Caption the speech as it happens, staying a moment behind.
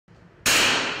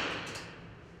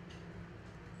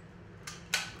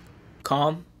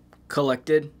Calm,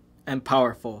 collected, and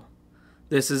powerful.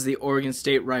 This is the Oregon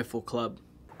State Rifle Club.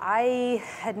 I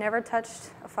had never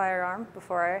touched a firearm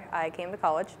before I came to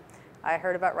college. I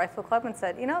heard about Rifle Club and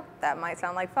said, you know, that might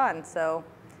sound like fun. So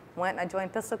went and I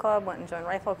joined Pistol Club, went and joined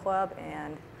Rifle Club,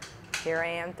 and here I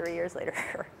am 3 years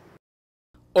later.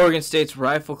 Oregon State's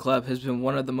Rifle Club has been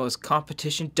one of the most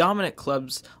competition-dominant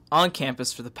clubs on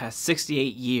campus for the past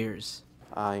 68 years.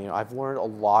 I've learned a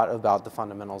lot about the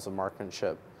fundamentals of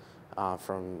marksmanship,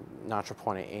 from natural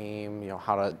point of aim,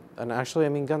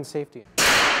 gun safety.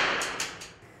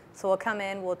 So we'll come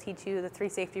in, we'll teach you the 3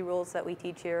 safety rules that we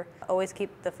teach here. Always keep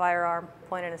the firearm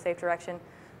pointed in a safe direction.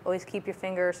 Always keep your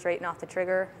finger straight off the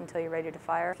trigger until you're ready to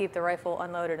fire. Keep the rifle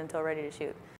unloaded until ready to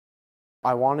shoot.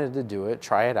 I wanted to do it,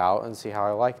 try it out, and see how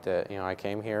I liked it. I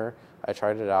came here, I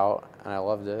tried it out, and I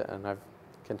loved it, and I've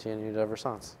continued ever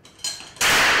since.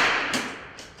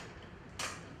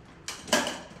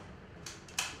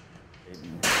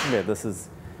 Yeah, this is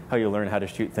how you learn how to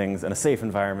shoot things in a safe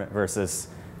environment versus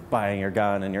buying your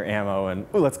gun and your ammo and,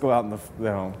 ooh, let's go out in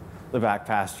the back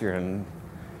pasture and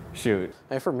shoot.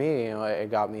 And for me, it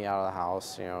got me out of the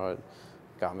house. It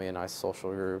got me a nice social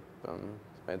group.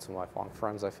 Made some lifelong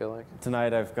friends, I feel like.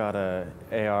 Tonight I've got a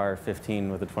AR-15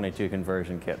 with a .22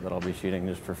 conversion kit that I'll be shooting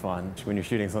just for fun. When you're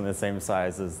shooting something the same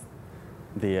size as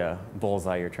the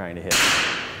bullseye you're trying to hit,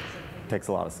 it takes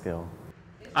a lot of skill.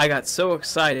 I got so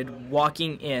excited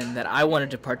walking in that I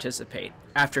wanted to participate.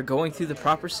 After going through the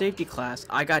proper safety class,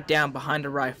 I got down behind a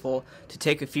rifle to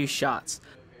take a few shots.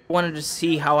 I wanted to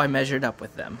see how I measured up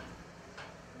with them.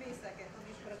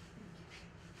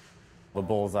 The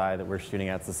bullseye that we're shooting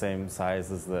at is the same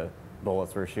size as the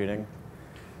bullets we're shooting.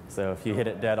 So if you hit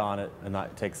it dead on it, and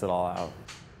that takes it all out.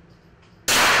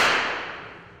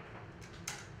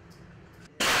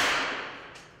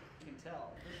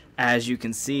 As you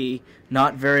can see,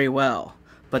 not very well,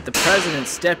 but the president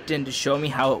stepped in to show me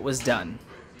how it was done.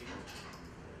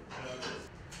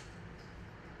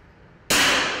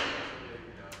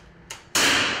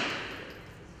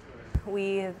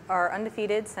 We are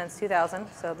undefeated since 2000,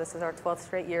 so this is our 12th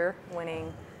straight year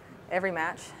winning every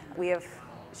match. We have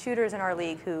shooters in our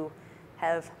league who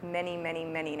have many, many,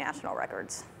 many national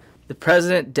records. The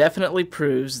president definitely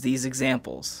proves these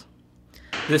examples.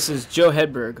 This is Joe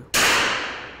Hedberg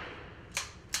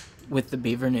with the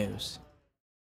Beaver News.